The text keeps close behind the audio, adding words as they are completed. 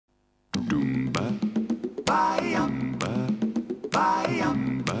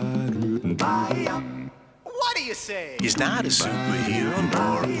you say? He's not a superhero,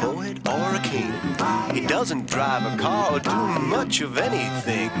 nor a poet, or a king. He doesn't drive a car or do much of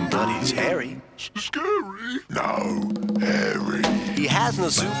anything, but he's hairy. Scary? No, hairy. He has no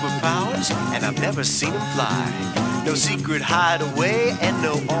superpowers, and I've never seen him fly. No secret hideaway, and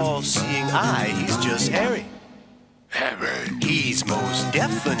no all-seeing eye. He's just hairy. Hairy. He's most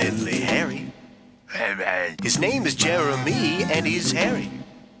definitely hairy. Hairy. His name is Jeremy, and he's hairy.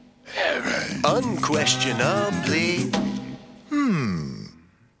 Hairy. Unquestionably.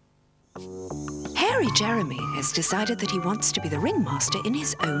 Hairy Jeremy has decided that he wants to be the ringmaster in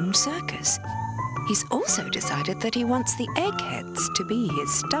his own circus. He's also decided that he wants the eggheads to be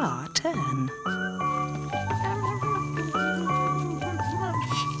his star turn.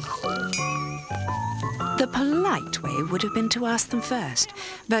 The polite way would have been to ask them first,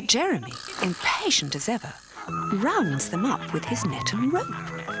 but Jeremy, impatient as ever, rounds them up with his net and rope.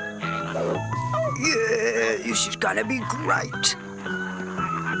 Yeah, this is gonna be great.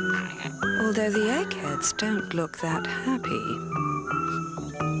 Although the eggheads don't look that happy.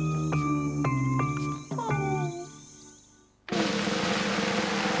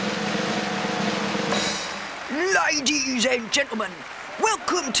 Ladies and gentlemen,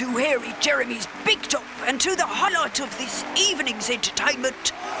 welcome to Hairy Jeremy's Big Top and to the highlight of this evening's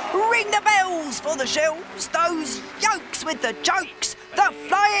entertainment. Ring the bells for the shells, those yokes with the jokes, the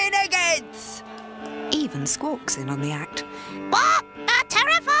flying eggheads. Even Squawk's in on the act. What? A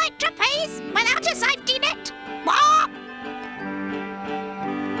terrified trapeze without a safety net? What?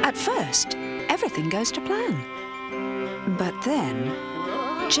 At first, everything goes to plan. But then,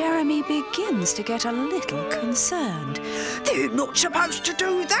 Jeremy begins to get a little concerned. They're not supposed to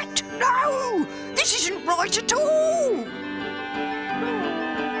do that. No, this isn't right at all.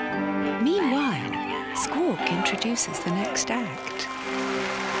 Meanwhile, Squawk introduces the next act.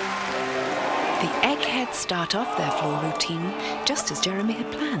 The eggheads start off their floor routine just as Jeremy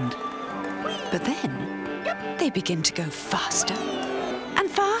had planned. But then, they begin to go faster and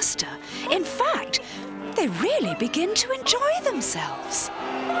faster. In fact, they really begin to enjoy themselves.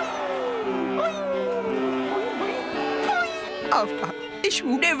 Oh, this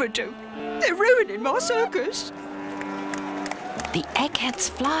will never do. They're ruining my circus. The eggheads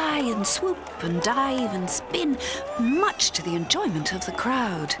fly and swoop and dive and spin, much to the enjoyment of the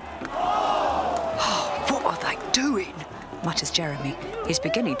crowd. Oh, what are they doing? Mutters Jeremy. He's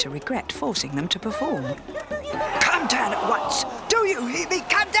beginning to regret forcing them to perform. Come down at once. Do you hear me?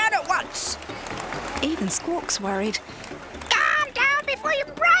 Come down at once. Even Squawk's worried. Calm down before you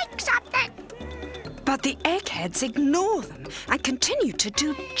break something. But the eggheads ignore them and continue to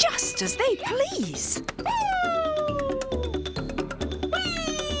do just as they please.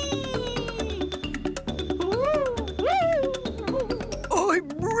 I'm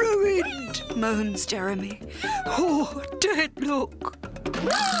ruined, moans Jeremy. Oh, deadlock.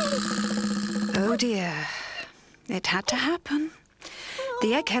 Oh dear. It had to happen.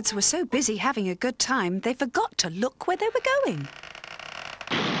 The eggheads were so busy having a good time, they forgot to look where they were going.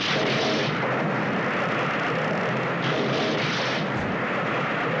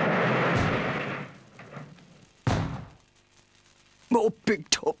 My big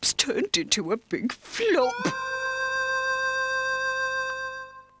top's turned into a big flop.